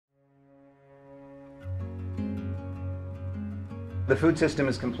The food system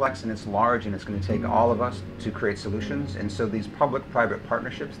is complex and it's large, and it's going to take all of us to create solutions, and so these public-private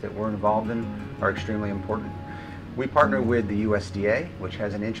partnerships that we're involved in are extremely important. We partner with the USDA, which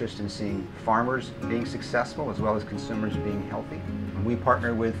has an interest in seeing farmers being successful as well as consumers being healthy. We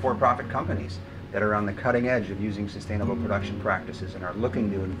partner with for-profit companies that are on the cutting edge of using sustainable production practices and are looking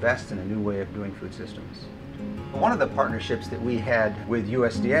to invest in a new way of doing food systems. One of the partnerships that we had with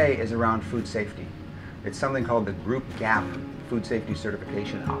USDA is around food safety. It's something called the Group GAP Food Safety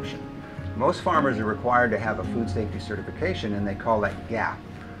Certification Option. Most farmers are required to have a food safety certification, and they call that GAP,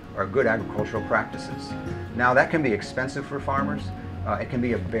 or Good Agricultural Practices. Now that can be expensive for farmers. It can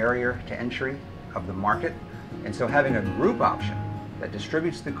be a barrier to entry of the market, and so having a group option that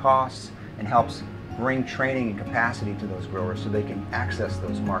distributes the costs and helps bring training and capacity to those growers so they can access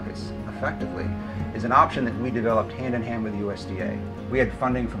those markets effectively is an option that we developed hand in hand with USDA. We had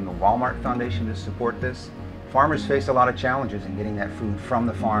funding from the Walmart Foundation to support this. Farmers face a lot of challenges in getting that food from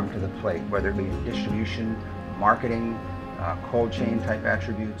the farm to the plate, whether it be in distribution, marketing, cold chain type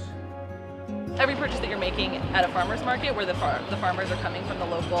attributes. Every purchase that you're making at a farmer's market where the farmers are coming from the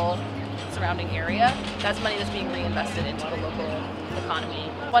local surrounding area, that's money that's being reinvested into the local economy.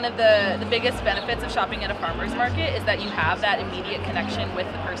 One of the biggest benefits of shopping at a farmer's market is that you have that immediate connection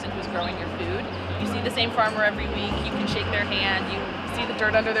with the person who's growing your food. You see the same farmer every week, you can shake their hand, you see the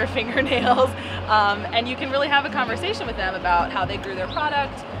dirt under their fingernails, and you can really have a conversation with them about how they grew their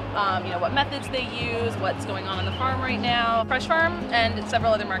product, what methods they use, what's going on the farm right now. Fresh Farm and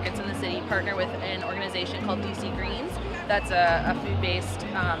several other markets in the city partner with an organization called DC Greens. That's a food-based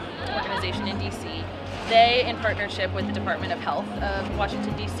organization in DC. They, in partnership with the Department of Health of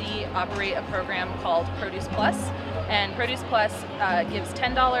Washington, D.C., operate a program called Produce Plus. And Produce Plus gives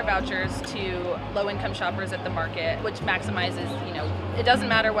 $10 vouchers to low-income shoppers at the market, which maximizes, it doesn't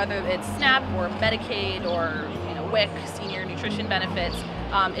matter whether it's SNAP or Medicaid or, WIC, senior nutrition benefits.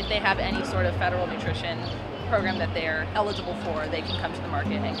 If they have any sort of federal nutrition program that they're eligible for, they can come to the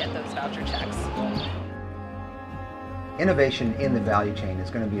market and get those voucher checks. Innovation in the value chain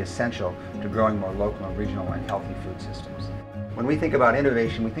is going to be essential to growing more local and regional and healthy food systems. When we think about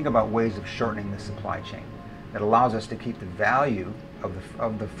innovation, we think about ways of shortening the supply chain that allows us to keep the value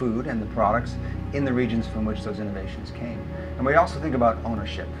of the food and the products in the regions from which those innovations came. And we also think about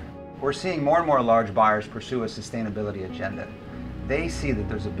ownership. We're seeing more and more large buyers pursue a sustainability agenda. They see that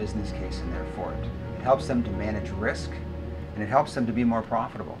there's a business case in there for it. It helps them to manage risk, and it helps them to be more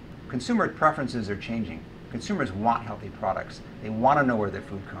profitable. Consumer preferences are changing. Consumers want healthy products. They want to know where their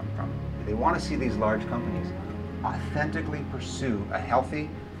food comes from. They want to see these large companies authentically pursue a healthy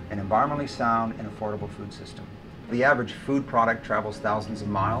and environmentally sound and affordable food system. The average food product travels thousands of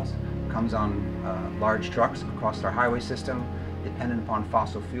miles, comes on large trucks across our highway system, dependent upon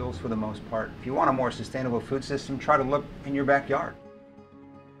fossil fuels for the most part. If you want a more sustainable food system, try to look in your backyard.